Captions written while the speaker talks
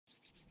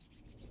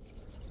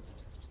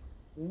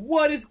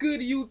What is good,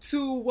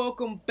 YouTube?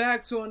 Welcome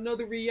back to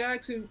another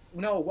reaction.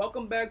 No,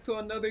 welcome back to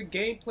another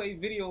gameplay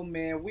video,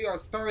 man. We are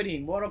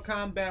starting Mortal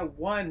Kombat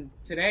 1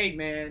 today,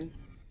 man.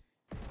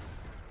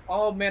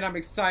 Oh man, I'm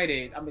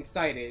excited. I'm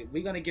excited.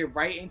 We're gonna get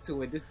right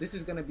into it. This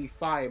is gonna be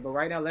fire. But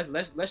right now,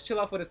 let's chill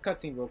out for this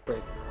cutscene real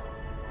quick.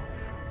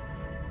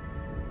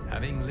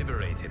 Having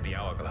liberated the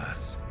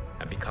hourglass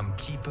and become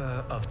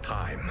keeper of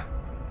time,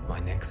 my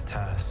next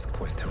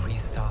task was to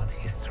restart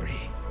history.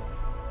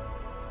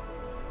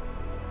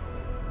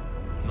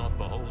 Not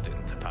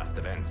beholden to past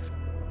events,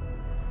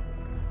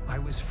 I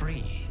was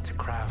free to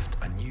craft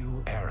a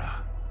new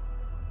era.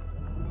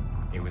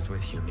 It was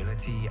with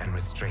humility and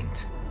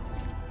restraint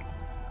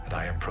that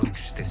I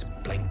approached this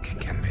blank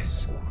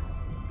canvas.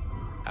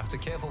 After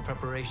careful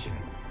preparation,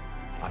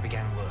 I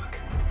began work,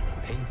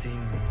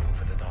 painting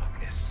over the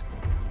darkness.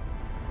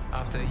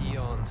 After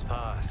eons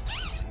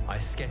passed, I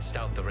sketched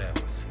out the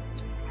rails.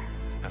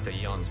 After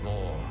eons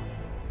more,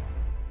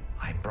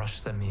 I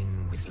brushed them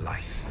in with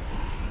life.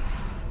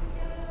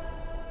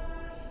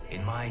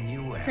 In my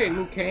new era, Hey,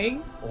 Liu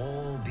Kang.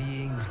 all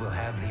beings will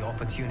have the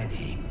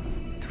opportunity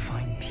to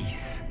find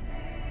peace.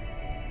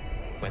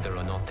 Whether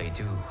or not they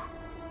do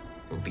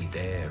will be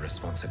their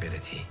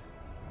responsibility.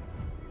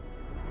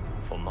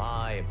 For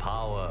my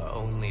power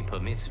only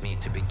permits me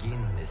to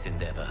begin this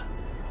endeavor.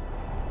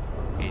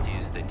 It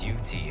is the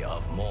duty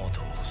of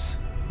mortals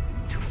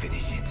to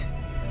finish it.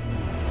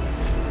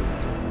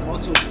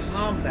 Mortal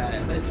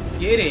Kombat. Let's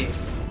get it.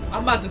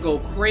 I'm about to go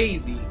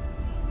crazy.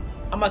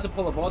 I'm about to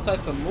pull up all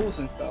types of moves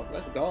and stuff.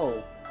 Let's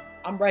go.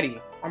 I'm ready.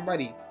 I'm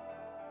ready.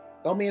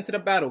 Throw me into the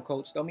battle,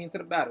 coach. Throw me into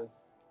the battle.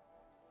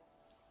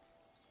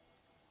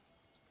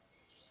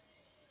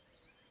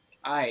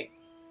 Alright.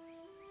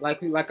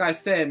 Like I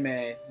said,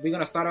 man, we're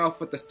gonna start off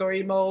with the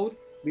story mode.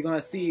 We're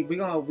gonna see. I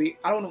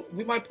don't know.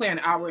 We might play an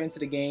hour into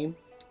the game,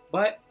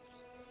 but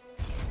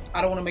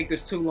I don't want to make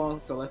this too long.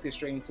 So let's get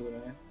straight into it,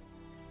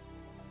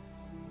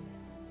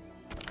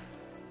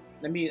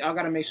 man. I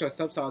gotta make sure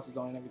subtitles is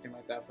on and everything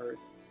like that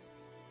first.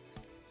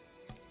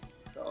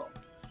 So,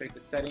 straight to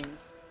settings.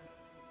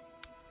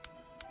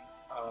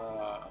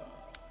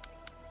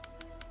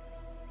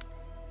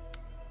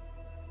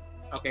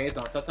 Okay, it's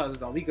on. Subtitles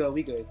is on. We good.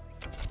 We good.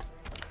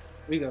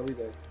 We good. We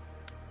good.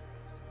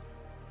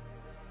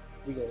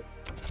 We good.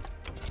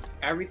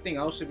 Everything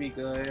else should be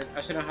good.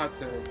 I shouldn't have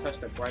to touch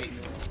the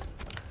brightness.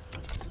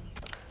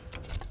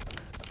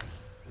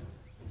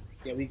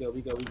 Yeah, we good.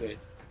 We good. We good.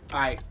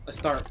 Alright, let's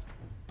start.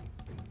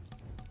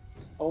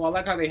 Oh, I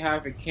like how they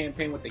have a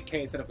campaign with the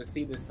K instead of a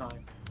C this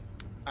time.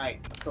 Alright,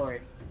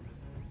 story.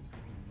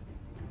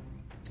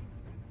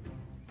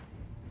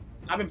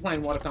 I've been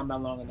playing Mortal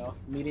Kombat long enough.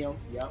 Medium,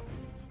 yep.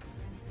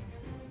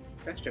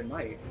 That's your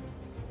knight.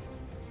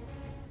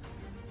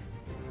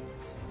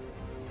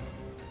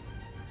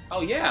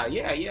 Oh yeah,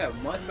 yeah, yeah.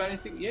 Must batting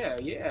sequence. Yeah,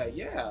 yeah,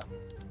 yeah.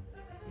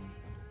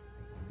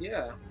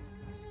 Yeah.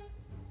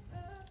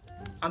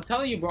 I'm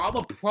telling you, bro. I'm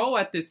a pro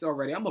at this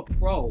already. I'm a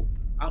pro.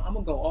 I'm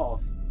gonna go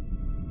off.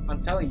 I'm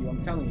telling you. I'm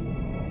telling you.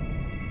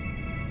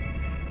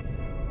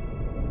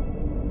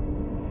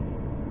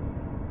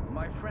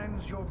 My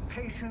friends, your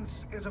patience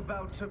is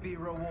about to be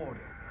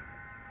rewarded.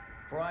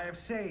 For I have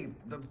saved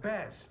the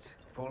best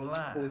for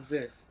last. Who is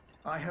this?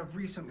 I have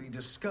recently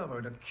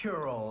discovered a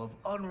cure-all of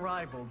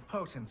unrivaled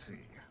potency.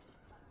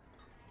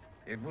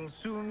 It will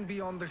soon be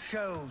on the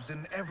shelves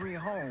in every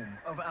home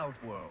of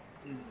Outworld.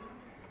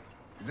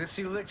 This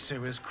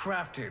elixir is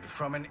crafted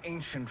from an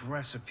ancient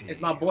recipe. It's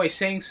my boy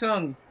Shang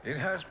Tsung. It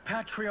has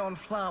Patreon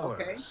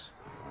flowers, Okay.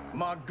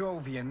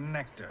 Margovian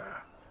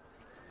nectar,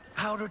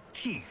 outer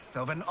teeth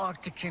of an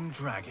Arctican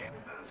dragon.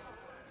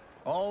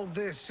 All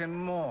this and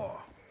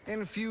more,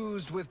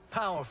 infused with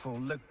powerful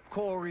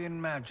Lycorian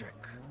magic.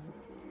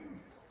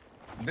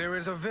 There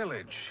is a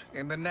village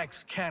in the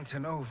next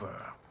canton over,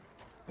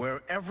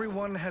 where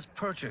everyone has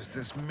purchased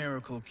this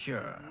miracle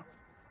cure.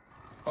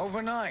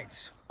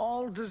 Overnight,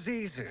 all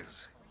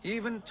diseases,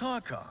 even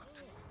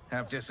Tarkat,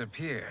 have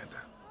disappeared.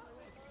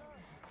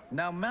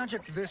 Now,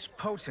 magic this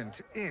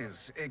potent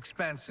is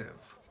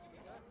expensive.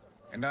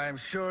 And I am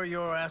sure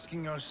you're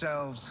asking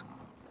yourselves,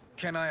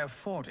 can I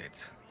afford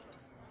it?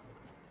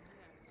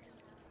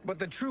 But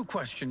the true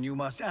question you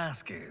must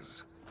ask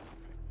is,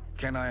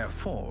 can I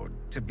afford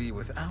to be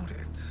without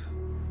it?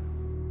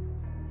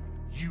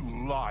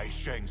 You lie,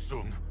 Shang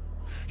Tsung.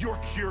 Your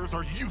cures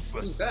are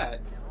useless. Who's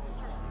that?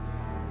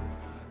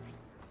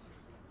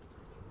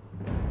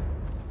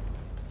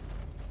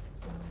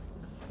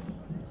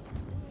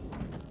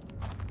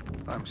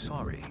 I'm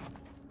sorry.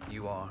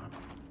 You are?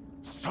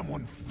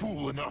 Someone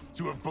fool enough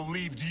to have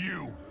believed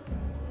you.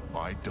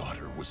 My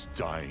daughter was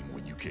dying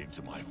when you came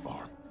to my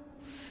farm.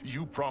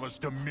 You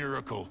promised a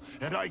miracle,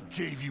 and I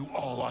gave you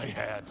all I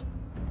had.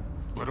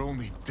 But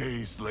only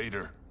days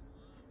later,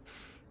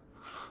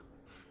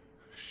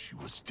 she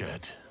was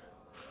dead.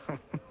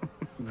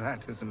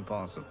 That is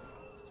impossible.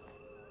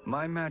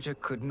 My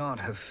magic could not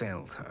have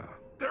failed her.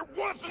 There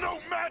was no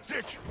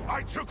magic!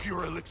 I took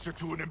your elixir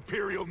to an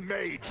Imperial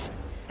mage,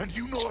 and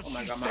you know what she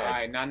said?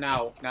 Alright, not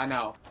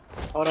now.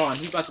 Hold on,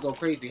 he's about to go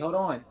crazy. Hold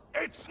on.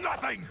 It's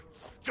nothing!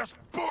 Just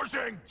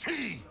Bourgeois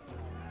tea!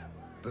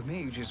 The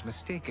mage is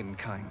mistaken,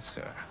 kind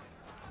sir.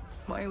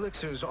 My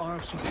elixirs are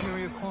of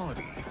superior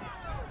quality.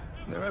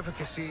 Their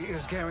efficacy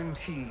is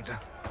guaranteed.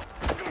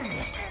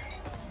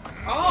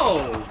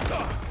 Oh!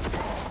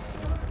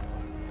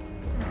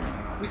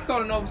 We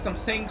starting off with some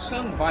Shang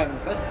Tsung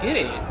violence. Let's get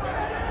it.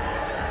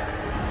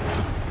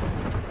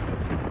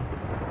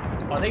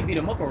 Oh, they beat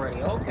him up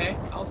already. Okay,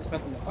 I was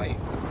expecting to fight.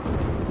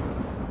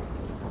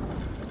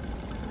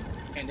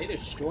 And they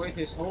destroyed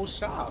his whole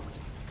shop.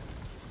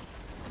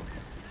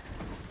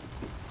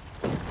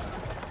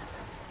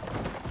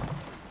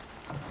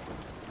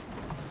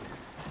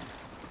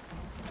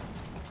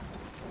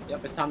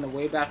 Yep, it's time to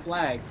wave that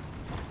flag.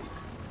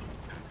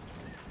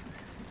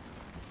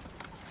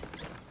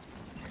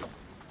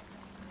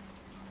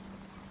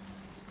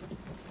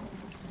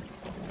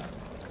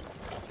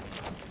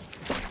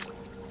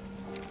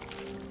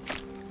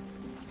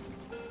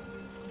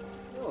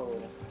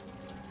 Oh.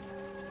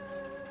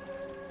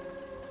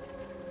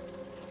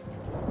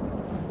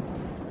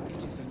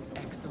 It is an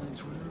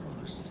excellent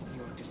ruse,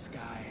 your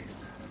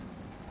disguise.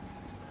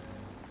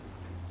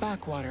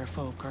 Backwater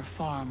folk are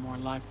far more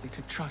likely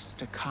to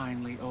trust a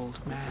kindly old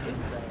man.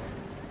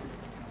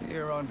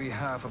 Here on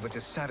behalf of a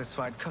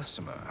dissatisfied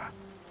customer.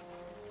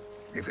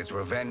 If it's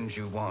revenge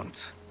you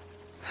want,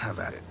 have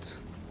at it.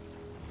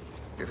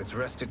 If it's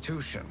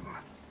restitution,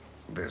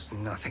 there's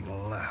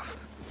nothing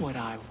left. What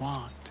I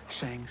want,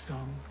 Shang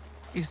Tsung,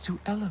 is to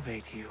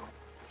elevate you,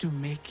 to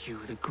make you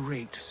the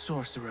great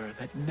sorcerer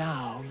that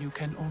now you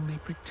can only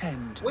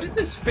pretend. What is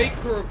this fake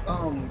her,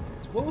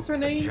 what was her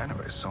name?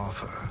 Generous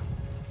offer.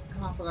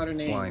 Oh, I forgot her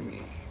name. Why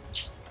me?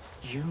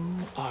 You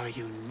are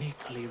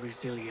uniquely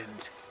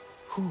resilient.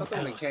 Who Something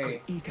with else K.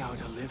 could eke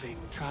out a living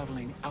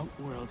traveling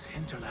Outworld's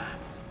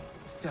hinterlands,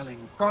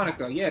 selling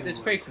Chronica, yeah, this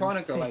fake cures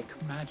and Chronica, like,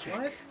 fake magic?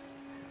 what?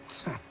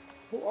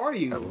 Who are A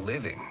you?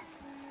 living.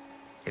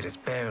 It is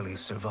barely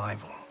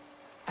survival.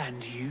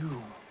 And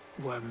you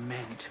were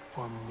meant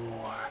for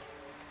more.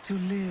 To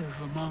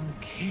live among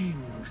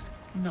kings,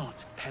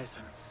 not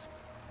peasants.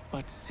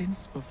 But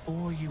since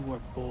before you were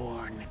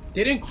born,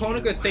 Didn't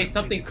Chronica you say have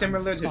something been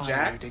similar to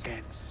conspired Jax?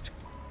 against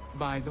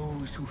by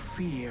those who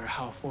fear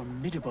how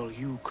formidable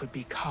you could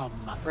become.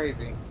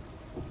 Crazy.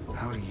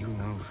 How do you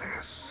know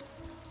this?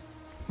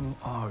 Who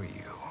are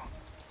you?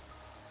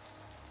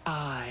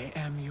 I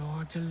am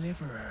your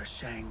deliverer,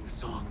 Shang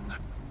Tsung.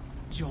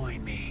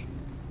 Join me,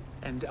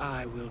 and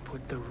I will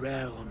put the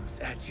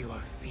realms at your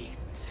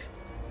feet.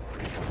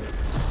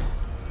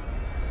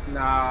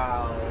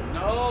 No.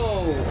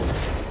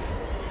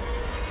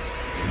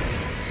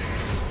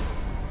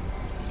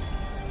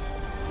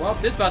 Well,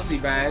 this about to be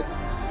bad.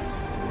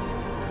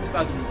 This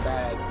about to be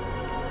bad.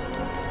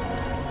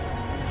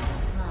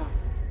 Ah,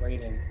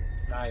 Raiden.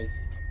 Nice.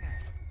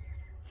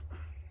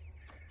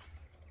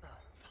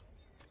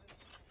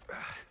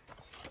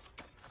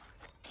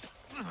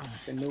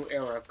 The new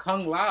era.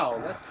 Kung Lao,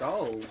 let's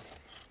go.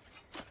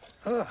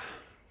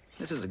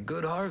 This is a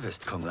good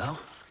harvest, Kung Lao.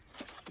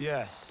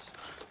 Yes.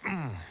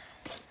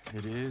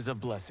 It is a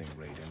blessing,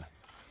 Raiden.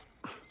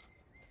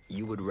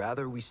 You would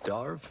rather we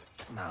starve?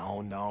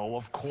 No,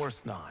 of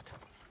course not.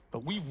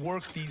 But we've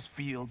worked these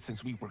fields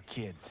since we were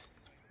kids.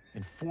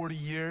 In 40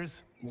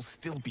 years, we'll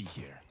still be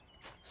here.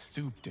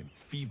 Stooped and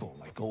feeble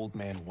like Old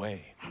Man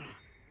Wei.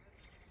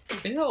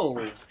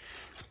 Ew.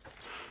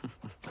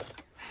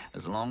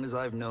 As long as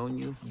I've known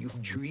you,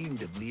 you've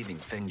dreamed of leaving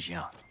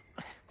Fengjian.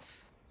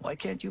 Why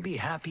can't you be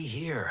happy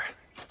here?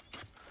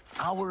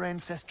 Our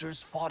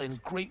ancestors fought in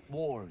great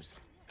wars.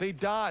 They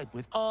died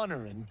with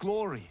honor and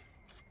glory.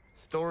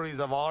 Stories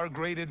of our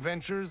great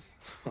adventures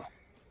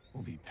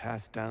will be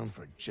passed down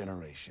for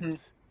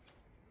generations.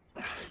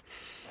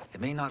 It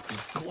may not be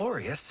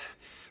glorious,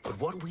 but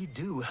what we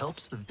do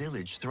helps the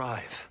village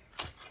thrive.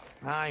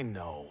 I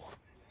know.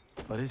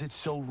 But is it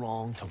so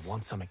wrong to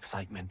want some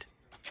excitement?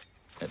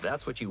 If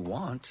that's what you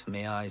want,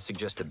 may I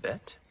suggest a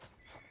bet?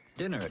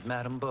 Dinner at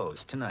Madame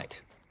Beau's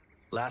tonight.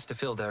 Last to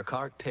fill their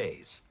cart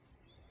pays.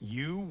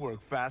 You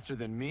work faster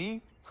than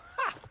me?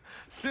 Ha!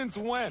 Since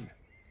when?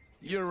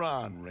 You're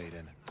on,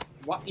 Raiden.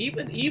 Well,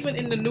 even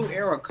in the new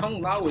era,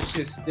 Kung Lao is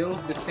just still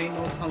the same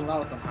old Kung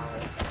Lao somehow.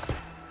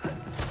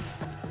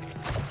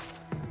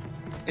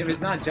 If it's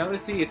not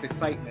jealousy, it's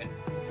excitement.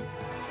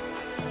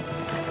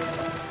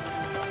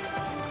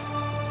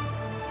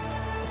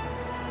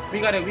 We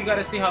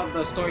gotta see how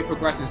the story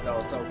progresses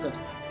though, so because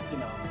you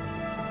know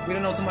we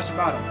don't know too much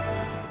about him.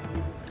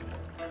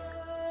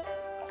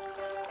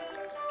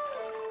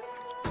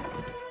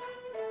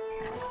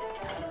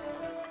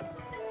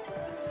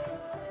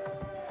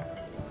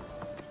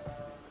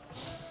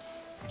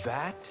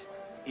 That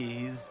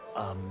is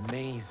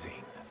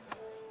amazing.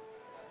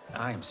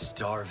 I am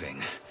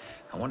starving.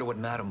 I wonder what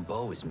Madame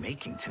Beau is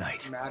making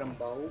tonight. Madame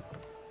Beau.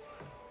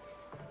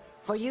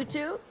 For you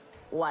two,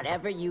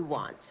 whatever you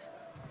want.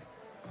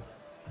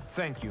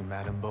 Thank you,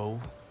 Madame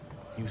Beau.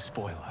 You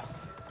spoil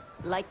us.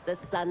 Like the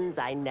sons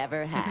I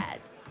never had.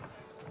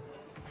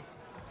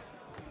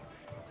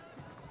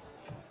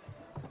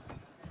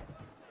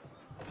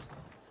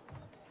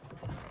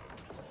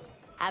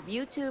 Have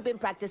you two been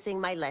practicing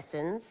my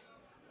lessons?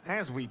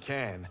 As we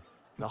can.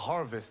 The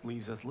harvest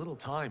leaves us little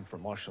time for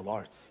martial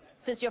arts.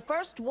 Since your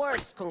first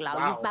words, Kung Lao,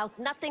 Wow. you've mouthed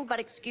nothing but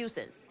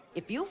excuses.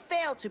 If you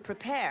fail to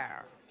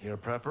prepare... Your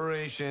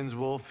preparations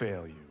will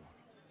fail you.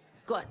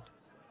 Good.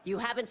 You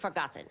haven't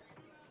forgotten.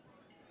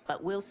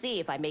 But we'll see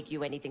if I make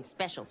you anything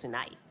special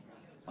tonight.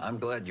 I'm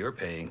glad you're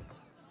paying.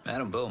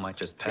 Madame Beau might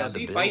just pad the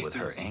she bill feisty, with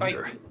her she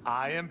anger. feisty.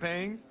 I am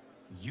paying?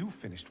 You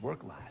finished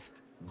work last.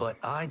 But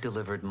I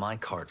delivered my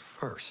cart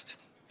first.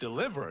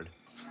 Delivered?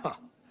 Huh.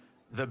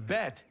 The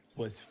bet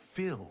was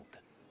filled.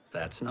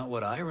 That's not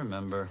what I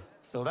remember.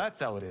 So that's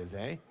how it is,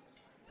 eh?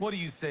 What do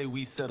you say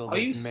we settle Are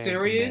this you man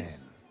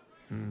serious?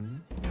 to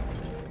man?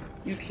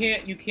 You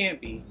can't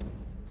be.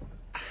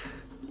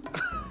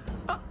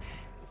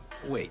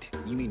 Wait,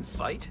 you mean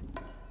fight?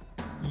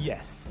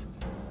 Yes.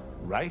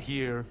 Right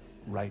here,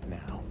 right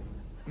now.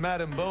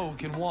 Madame Beau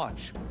can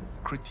watch,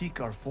 critique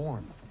our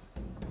form.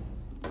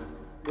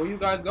 Where you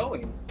guys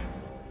going?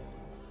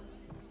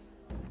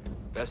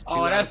 Best two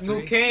Oh, out that's of Liu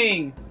three?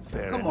 Kang.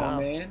 Fair Come on, enough.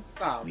 man.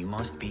 Stop. We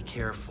must be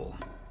careful.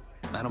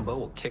 Madame Beau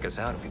will kick us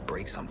out if we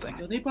break something.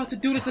 Yo, they about to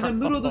do this in the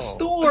middle of the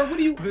store. What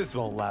do you... This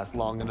won't last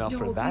long enough Yo,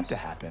 for that these- to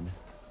happen.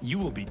 You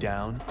will be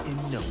down in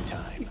no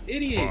time. These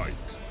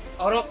idiots.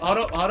 Hold up, hold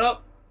up, hold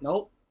up.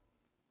 Nope.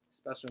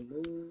 Special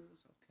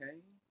moves. Okay.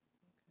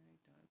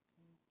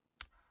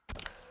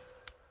 Okay.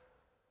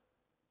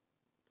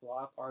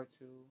 Block R2.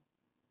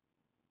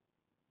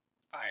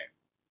 Alright.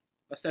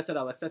 Let's test it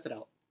out. Let's test it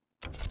out.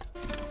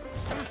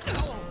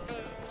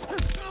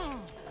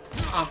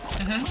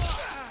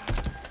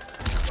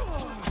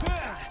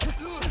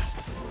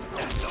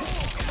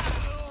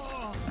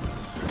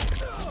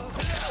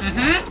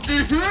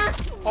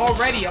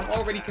 Already, I'm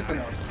already cooking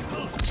up.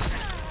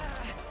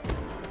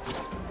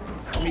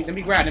 Let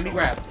me grab.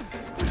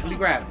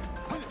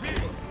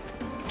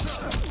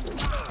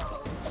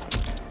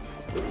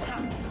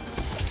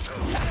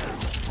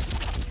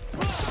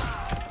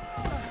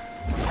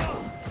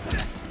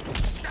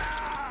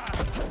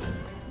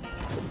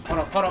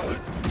 Hold up.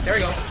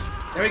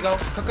 There we go.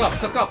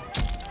 Cook up.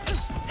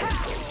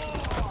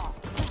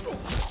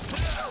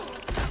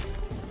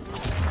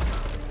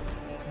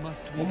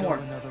 Must we One go more.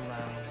 another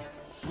round?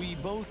 We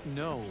both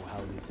know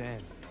how this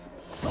ends.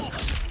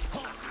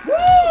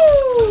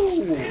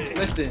 Woo!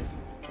 Listen.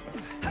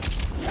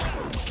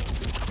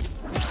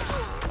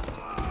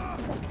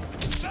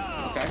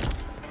 Okay.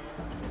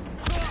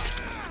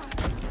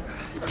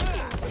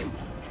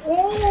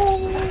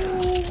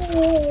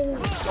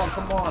 Oh,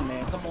 come on,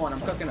 man. Come on,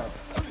 I'm cooking up.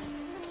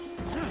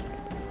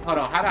 Hold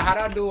on. How do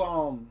I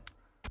do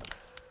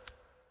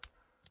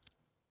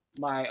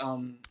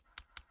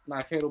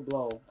my fatal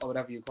blow or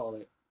whatever you call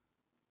it?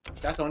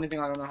 That's the only thing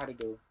I don't know how to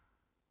do.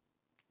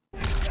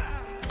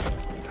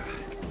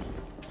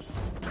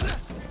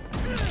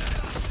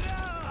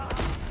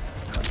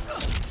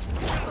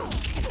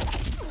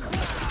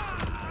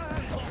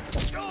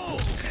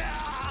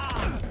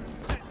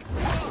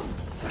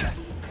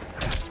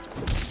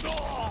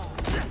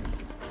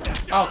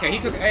 Oh, okay, he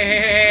could.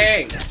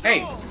 Hey.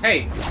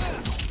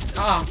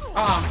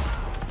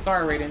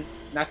 Sorry, Raiden.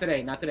 Not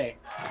today.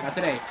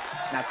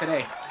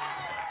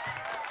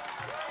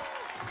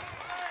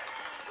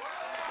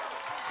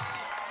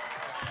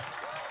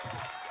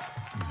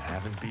 You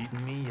haven't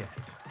beaten me yet.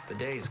 The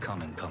day's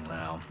coming, Kung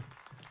Lao.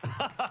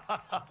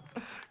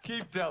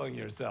 Keep telling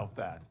yourself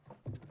that.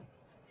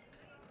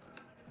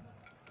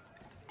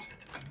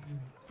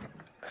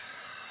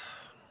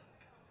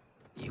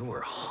 You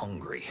were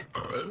hungry.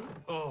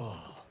 Oh.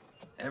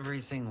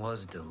 Everything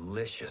was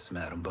delicious,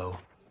 Madame Beau.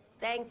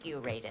 Thank you,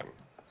 Raiden.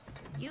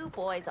 You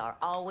boys are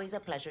always a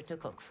pleasure to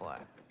cook for.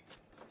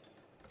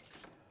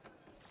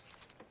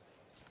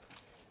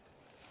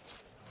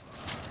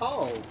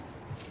 Oh.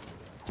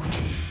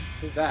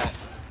 Who's that?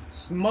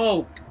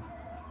 Smoke.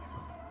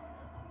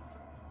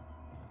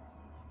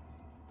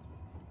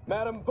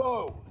 Madame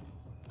Beau,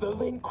 the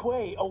Lin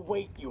Kuei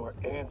await your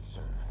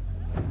answer.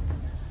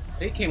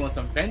 They came on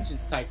some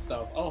vengeance type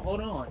stuff. Oh,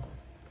 hold on.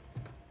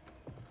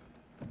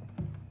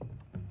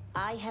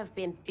 I have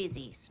been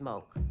busy,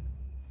 Smoke.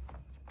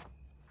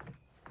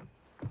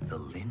 The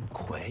Lin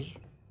Kuei?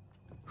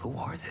 Who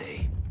are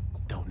they?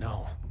 Don't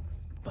know,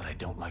 but I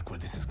don't like where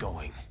this is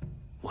going.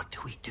 What do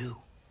we do?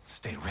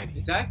 Stay ready.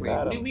 Exactly.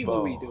 What do you Madame mean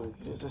Beau, what we do?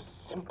 it is a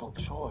simple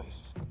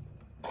choice.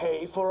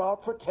 Pay for our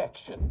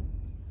protection,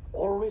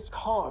 or risk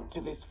harm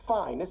to this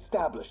fine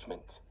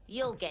establishment.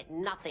 You'll get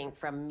nothing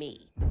from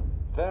me.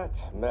 That,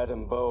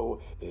 Madame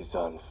Beau, is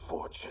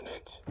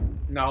unfortunate.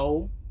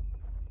 No.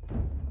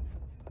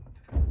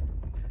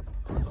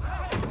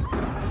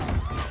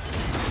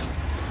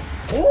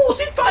 Oh,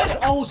 she's fighting!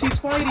 Oh, she's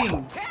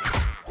fighting!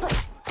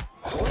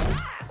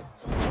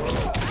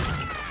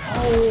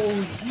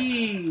 Oh,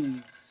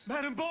 jeez.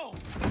 Madame Beau!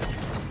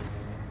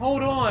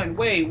 Hold on.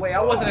 Wait.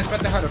 I wasn't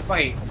expecting her to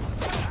fight.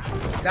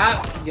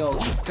 Yo,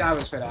 he's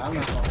savage for that. I'm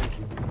not gonna hold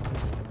you.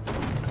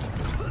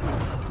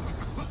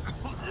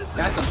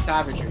 That's some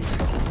savagery.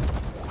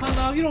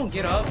 Hello, you don't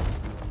get up.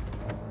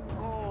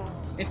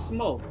 It's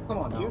smoke. Come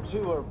on now. You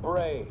two are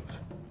brave,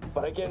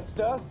 but against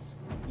us,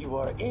 you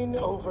are in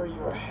over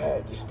your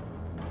head.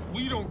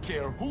 We don't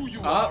care who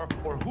you are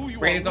or who you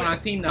Raiden's are. on our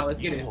team now. Let's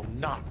get You it. will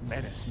not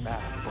menace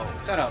Madam Bo.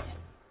 Shut up.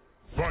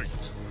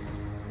 Fight.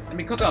 Let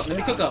me cook up. Let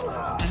me cook up.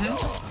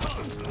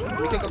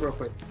 Let me cook up real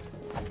quick.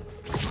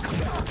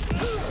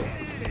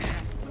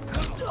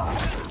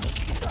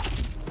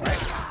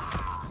 Alright.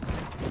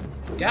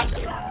 Yep.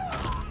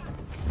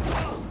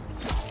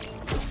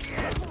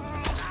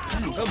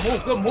 Good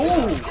move, good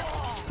move!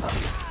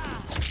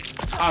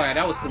 Alright,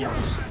 that was too much.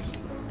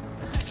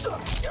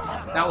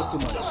 That was too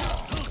much.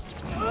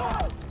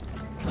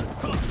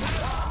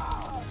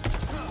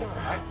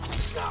 Alright.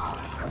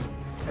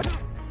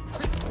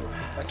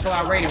 Let's pull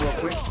out Raiden real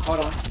quick. Hold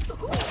on.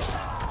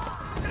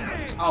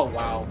 Oh,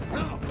 wow.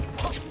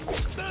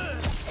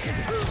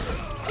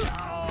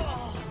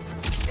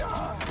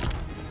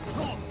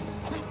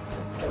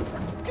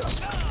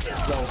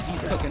 Yo,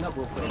 he's cooking up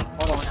real quick.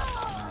 Hold on.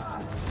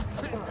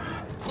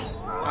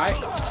 Alright,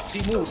 she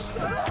moves.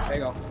 There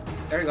you go.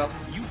 There you go.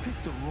 You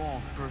picked the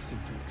wrong person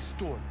to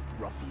extort,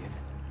 ruffian.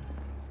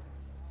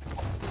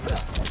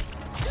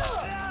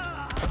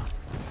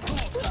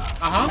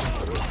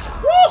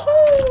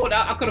 Woohoo!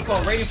 I could have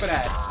called Raiden for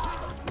that.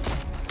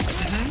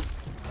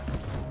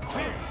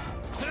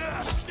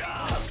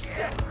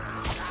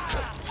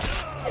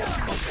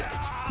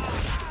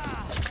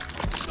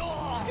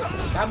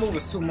 That move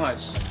is too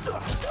much.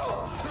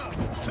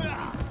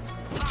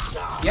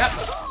 Yep.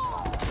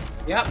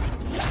 Yep.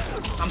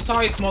 I'm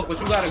sorry, Smoke, but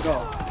you gotta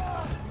go.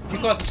 You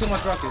causing too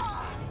much ruckus.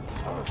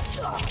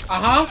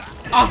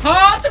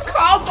 The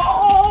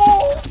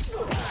combos!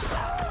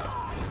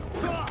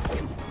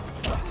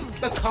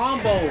 The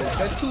combos.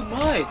 They're too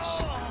much.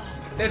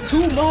 They're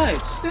too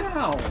much. Sit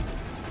down.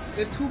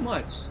 They're too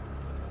much.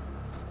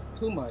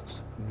 Too much.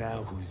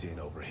 Now who's in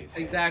over his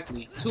head?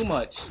 Exactly. Too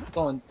much.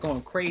 Going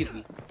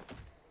crazy.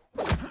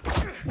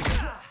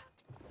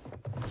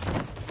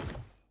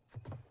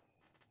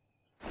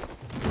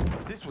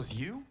 This was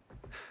you?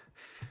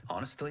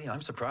 Honestly,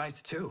 I'm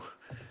surprised too.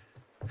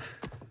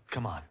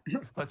 Come on,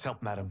 let's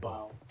help Madam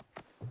Bo.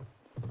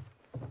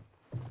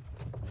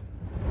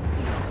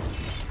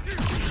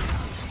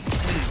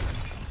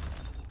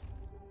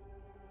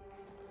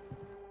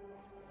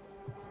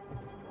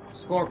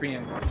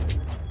 Scorpion.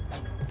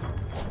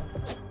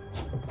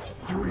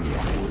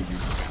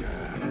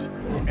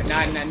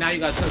 And now you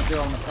got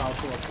Sub-Zero on the crowd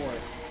too, of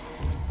course.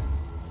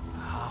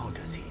 How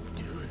does he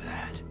do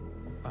that?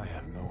 I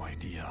have no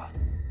idea.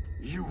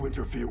 You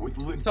interfere with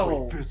Lin So,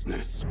 Kuei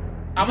business.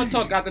 I'm gonna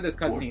talk after this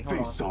cutscene. Hold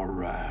Face on. our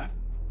wrath.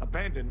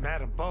 Abandon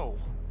Madam Bo.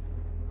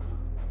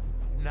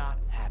 Not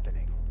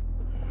happening.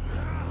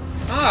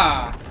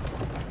 Ah.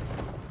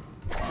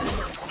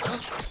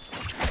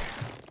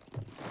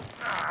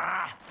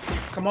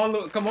 Come on,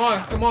 Luke. Come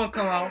on,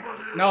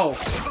 No.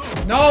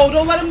 No,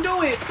 don't let him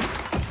do it.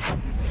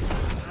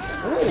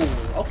 Ooh,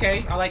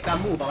 okay. I like that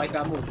move.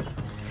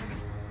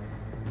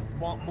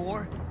 Want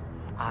more?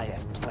 I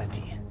have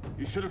plenty.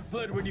 You should have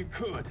fled when you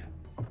could.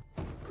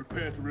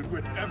 Prepare to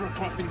regret ever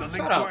crossing the Lin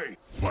Shut up. Kuei.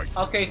 Fight.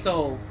 Okay,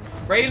 so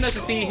Raiden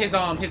doesn't see his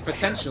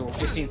potential,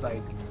 it seems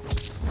like.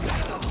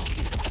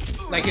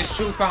 Like his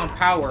true found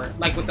power.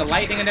 Like with the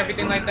lightning and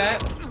everything like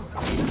that.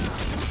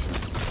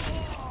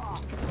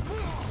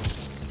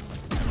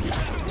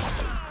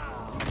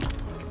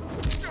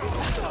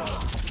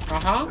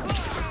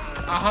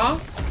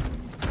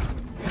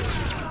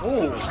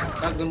 Ooh,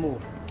 that's a good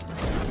move.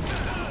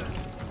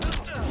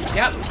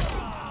 Yep.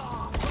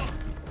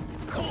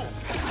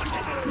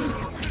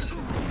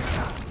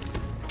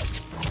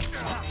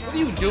 What are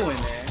you doing,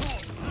 man?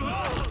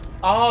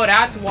 Oh,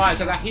 that's why.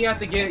 Cause he has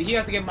to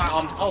get my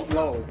health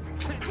low.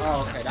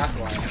 Oh, okay, that's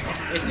why.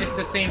 It's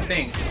the same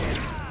thing.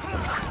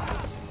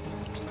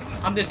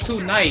 I'm just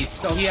too nice,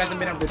 so he hasn't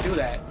been able to do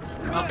that.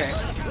 Okay.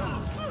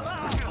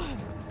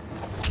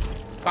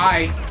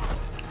 Bye.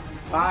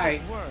 Bye.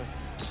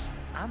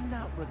 I'm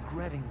not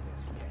regretting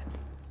this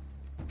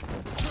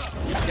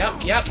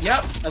yet.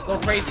 Yep. Let's go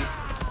crazy.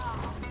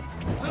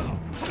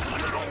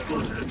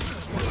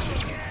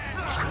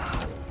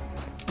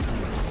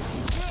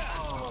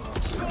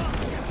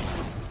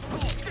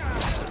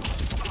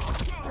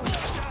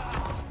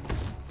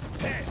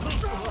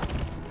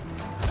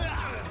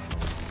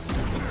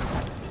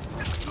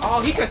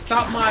 Oh, he could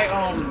stop my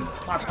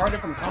my partner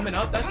from coming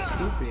up? That's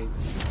stupid.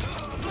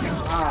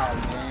 Oh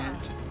man.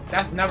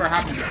 That's never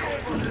happened before.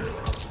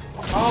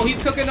 Oh,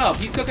 he's cooking up.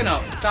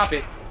 Stop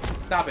it.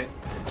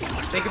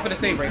 Thank you for the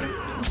save, Raiden.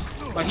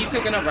 But he's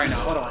cooking up right now.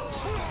 Hold on.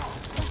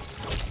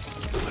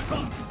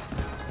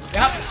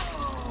 Yep.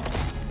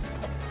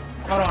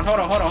 Hold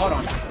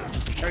on.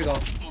 There we go.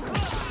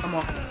 Come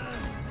on.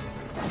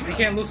 We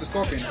can't lose the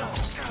Scorpion now.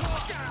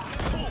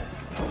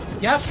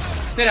 Yep.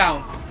 Sit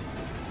down.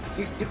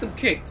 Get them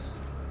kicks.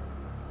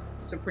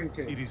 Supreme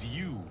kick. It is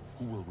you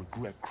who will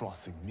regret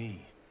crossing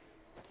me.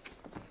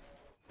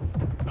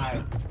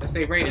 Alright, let's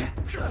save Raiden.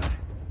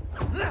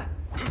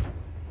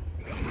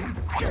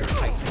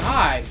 My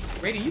God,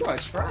 Brady, you are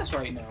trash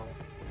right now.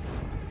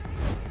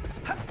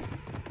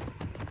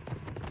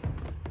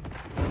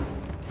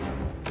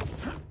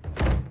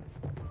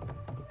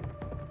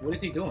 What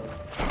is he doing?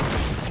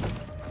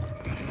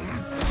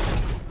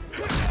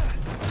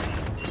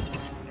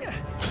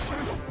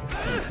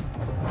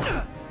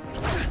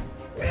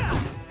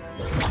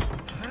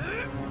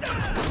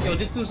 Yo,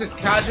 this dude's just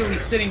casually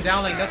sitting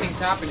down like nothing's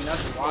happening.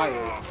 That's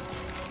wild.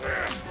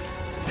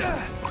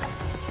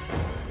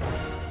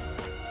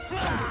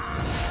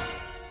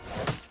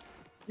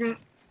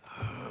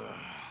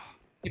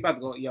 He about to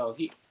go, yo,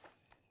 he...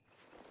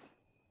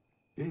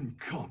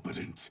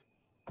 Incompetent.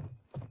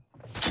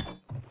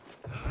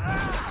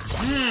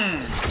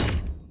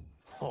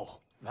 Oh,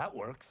 that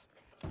works.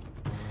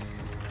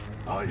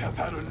 I have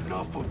had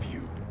enough of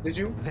you. Did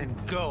you? Then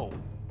go,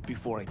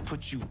 before I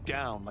put you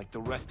down like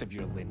the rest of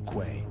your Lin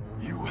Kuei.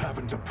 You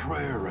haven't a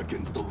prayer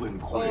against the Lin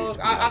Kuei's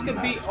Look, I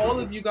could beat all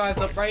of you guys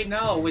up right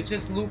now with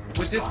just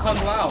Kung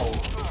Lao.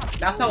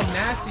 That's how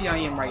nasty I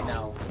am right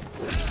now.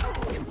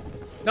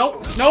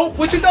 Nope, nope,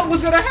 what you thought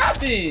was gonna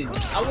happen?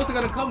 I wasn't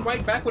gonna come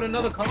right back with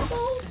another combo?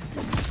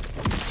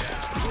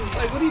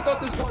 Like, what do you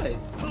thought this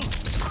was?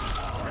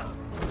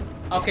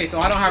 Okay, so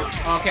I don't have,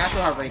 okay, I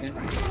still have Raiden.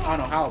 I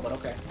don't know how, but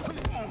okay.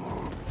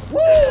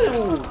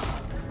 Woo!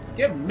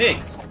 Get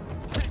mixed.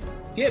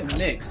 Get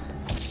mixed.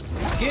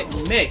 Get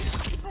mixed.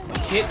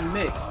 Get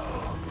mixed.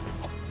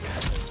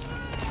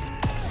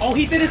 Oh,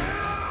 he did his...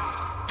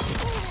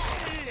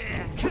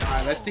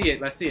 Alright, let's see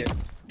it, let's see it.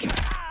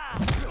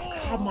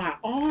 Oh, my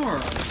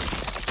arm.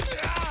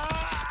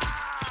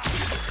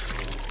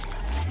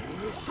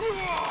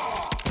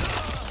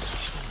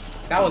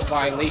 That was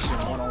violation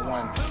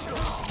 101.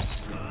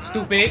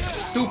 Stupid.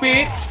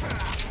 Stupid.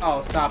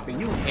 Oh, stop it.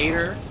 You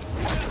hater.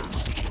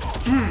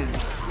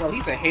 Yo,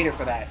 he's a hater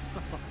for that.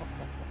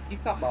 He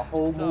stopped my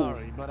whole move.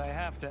 Sorry, but I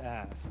have to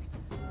ask.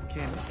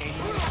 Can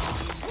anyone...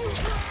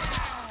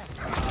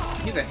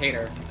 He's a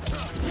hater.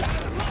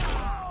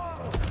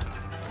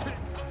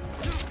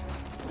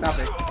 Stop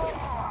it.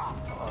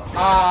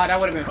 Ah, that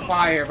would have been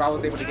fire if I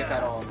was able to get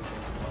that off.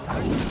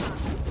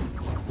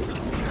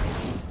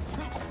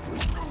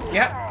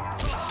 Yep.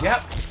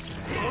 Yep.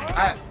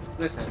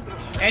 Listen.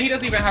 And he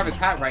doesn't even have his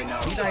hat right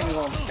now. He's not even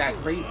going that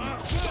crazy.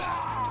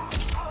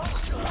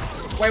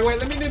 Wait,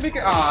 let me make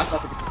it. Oh, I was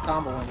about to get this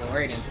combo when you're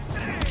Raiden.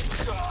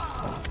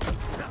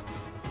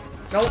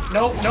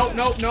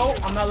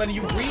 Nope. I'm not letting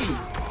you breathe.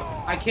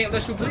 I can't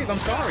let you breathe. I'm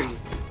sorry.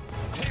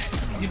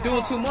 You're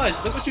doing too much.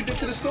 Look what you did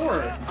to the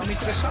store. I mean,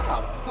 to the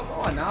shop. Come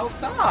on now,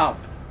 stop.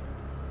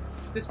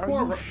 This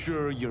poor. Are you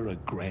sure you're a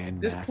grandmaster?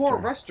 This poor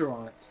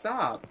restaurant.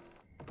 Stop.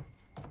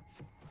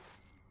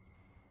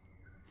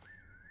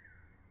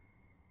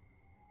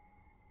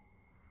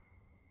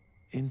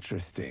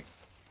 Interesting.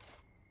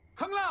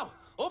 Kung Lao,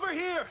 over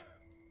here!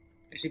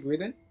 Is she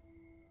breathing?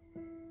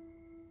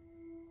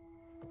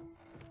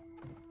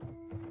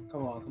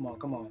 Come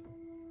on.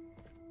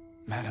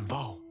 Madame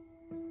Bo.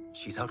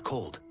 She's out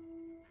cold.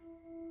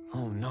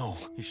 Oh no,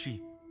 is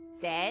she?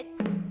 Dead?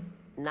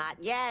 Not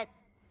yet.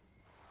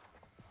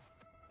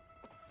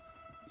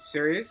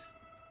 Serious?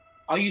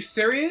 Are you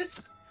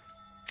serious?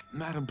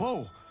 Madame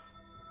Bo,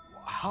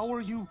 how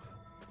are you?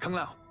 Kung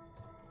Lao.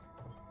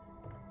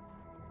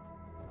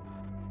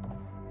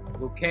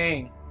 Liu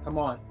Kang, come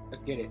on,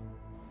 let's get it.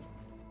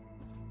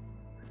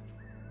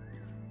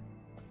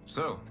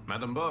 So,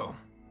 Madame Bo,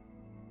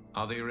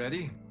 are they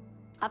ready?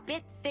 A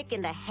bit thick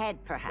in the head,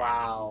 perhaps.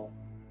 Wow.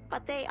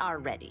 But they are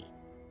ready.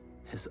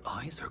 His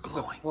eyes are This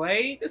a glowing.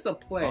 play? This a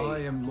play. I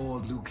am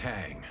Lord Liu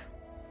Kang,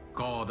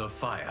 God of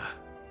Fire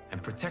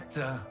and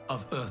Protector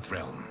of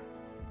Earthrealm.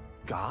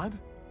 God?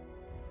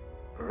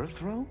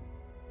 Earthrealm?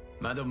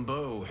 Madame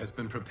Bo has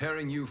been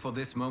preparing you for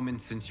this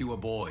moment since you were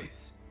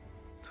boys.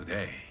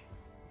 Today,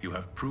 you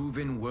have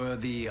proven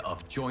worthy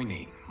of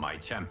joining my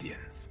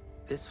champions.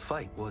 This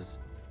fight was...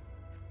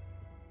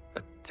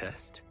 a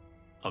test?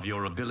 Of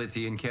your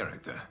ability and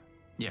character,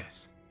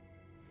 yes.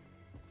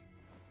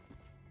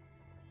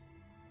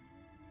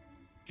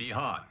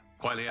 Ihan,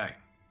 Kuai Liang.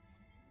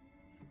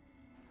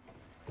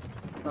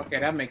 Okay,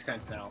 that makes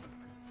sense now.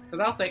 Because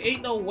I was like,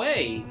 ain't no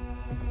way.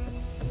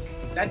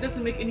 That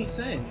doesn't make any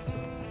sense.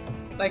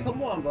 Like,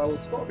 come on, bro.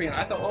 Scorpion,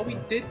 I thought all we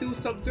did do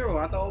Sub-Zero.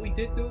 I thought all we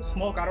did do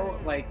Smoke. I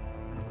don't, like...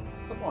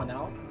 Come on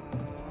now.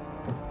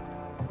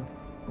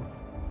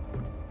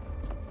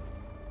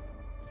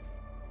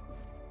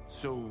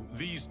 So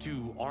these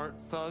two aren't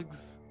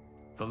thugs?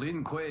 The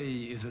Lin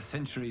Kuei is a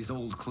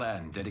centuries-old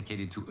clan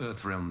dedicated to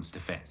Earthrealm's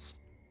defense.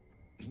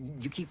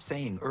 You keep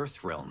saying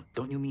Earthrealm.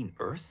 Don't you mean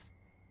Earth?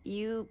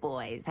 You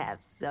boys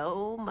have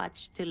so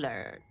much to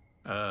learn.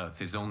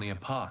 Earth is only a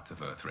part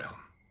of Earthrealm.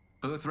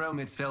 Earthrealm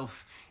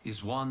itself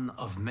is one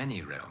of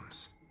many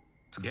realms.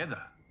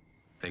 Together,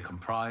 they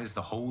comprise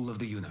the whole of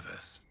the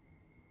universe.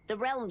 The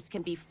realms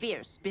can be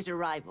fierce, bitter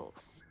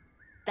rivals.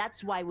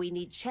 That's why we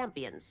need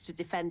champions to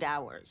defend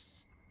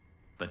ours.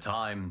 The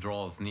time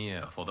draws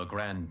near for the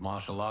grand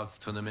martial arts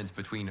tournament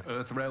between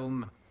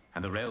Earthrealm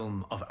and the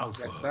realm of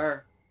Outworld. Yes,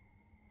 sir.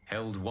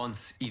 Held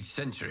once each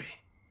century,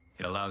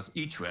 It allows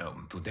each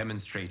realm to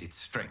demonstrate its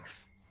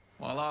strength.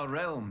 While our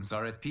realms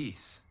are at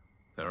peace,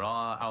 there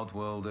are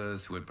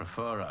Outworlders who would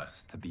prefer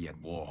us to be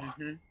at war.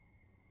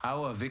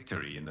 Our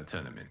victory in the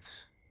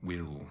tournament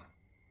will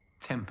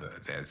temper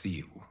their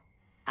zeal.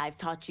 I've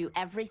taught you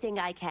everything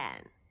I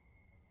can.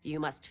 You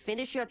must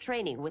finish your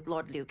training with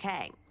Lord Liu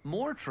Kang.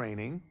 More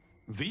training?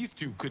 These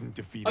two couldn't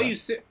defeat Are us. you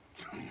serious?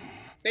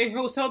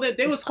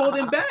 They was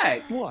holding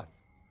back. What?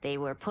 They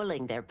were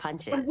pulling their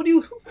punches. What do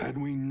you? Had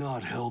we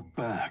not held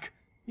back,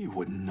 you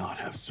would not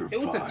have survived.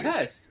 It was a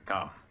test.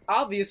 Come.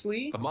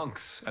 Obviously. The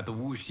monks at the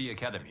Wuxi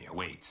Academy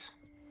await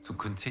to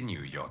continue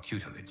your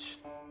tutelage.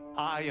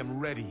 I am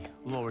ready,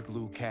 Lord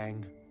Liu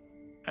Kang.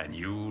 And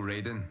you,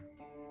 Raiden?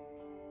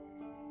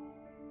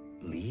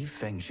 Leave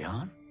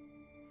Fengjian?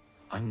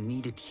 I'm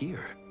needed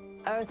here.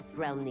 Earth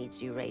Realm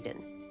needs you,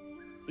 Raiden.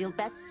 You'll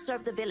best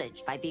serve the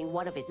village by being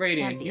one of its Raiden,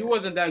 champions. you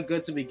wasn't that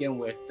good to begin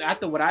with.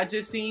 After what I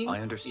just seen, I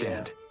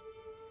understand.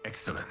 Yeah.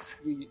 Excellent.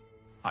 You,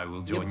 I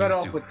will join you're you better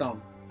soon. off with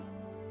them.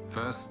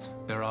 First,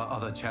 there are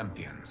other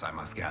champions I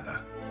must gather.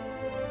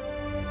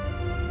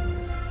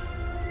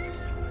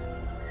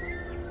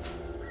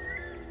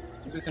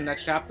 Is this the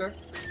next chapter?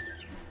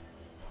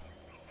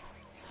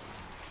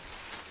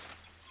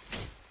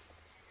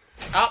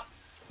 Oh,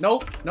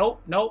 nope.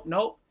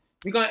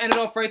 We're gonna end it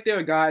off right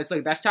there, guys.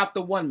 Look, that's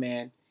chapter 1,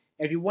 man.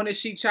 If you want to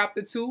see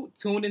chapter 2,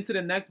 tune into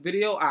the next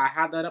video. I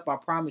have that up, I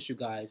promise you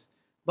guys.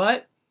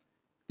 But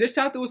this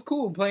chapter was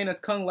cool, playing as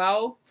Kung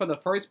Lao for the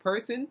first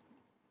person.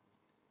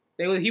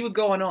 He was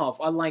going off,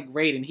 unlike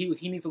Raiden.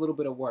 He needs a little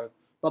bit of work.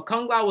 But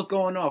Kung Lao was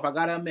going off. I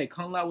gotta admit,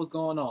 Kung Lao was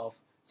going off.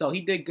 So he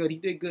did good. He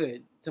did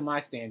good to my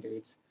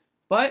standards.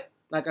 But,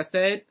 like I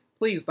said,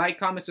 please like,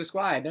 comment,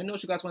 subscribe. Let me know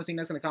what you guys want to see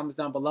next in the comments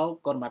down below.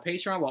 Go to my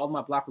Patreon where all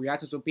my block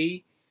reactions will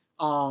be.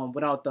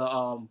 Without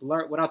the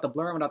blur, without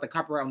the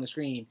copyright on the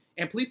screen.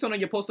 And please turn on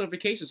your post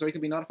notifications so you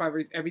can be notified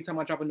every time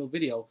I drop a new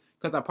video.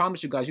 Because I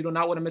promise you guys, you do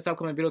not want to miss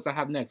upcoming videos I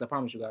have next. I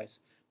promise you guys.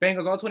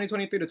 Bangers all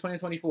 2023 to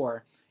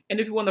 2024. And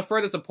if you want to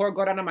further support,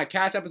 go down to my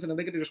Cash App. It's in the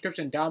link in the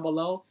description down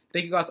below.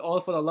 Thank you guys all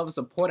for the love and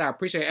support. I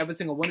appreciate every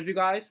single one of you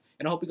guys.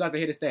 And I hope you guys are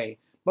here to stay.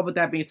 But with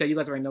that being said, you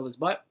guys already know this.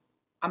 But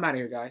I'm out of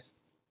here, guys.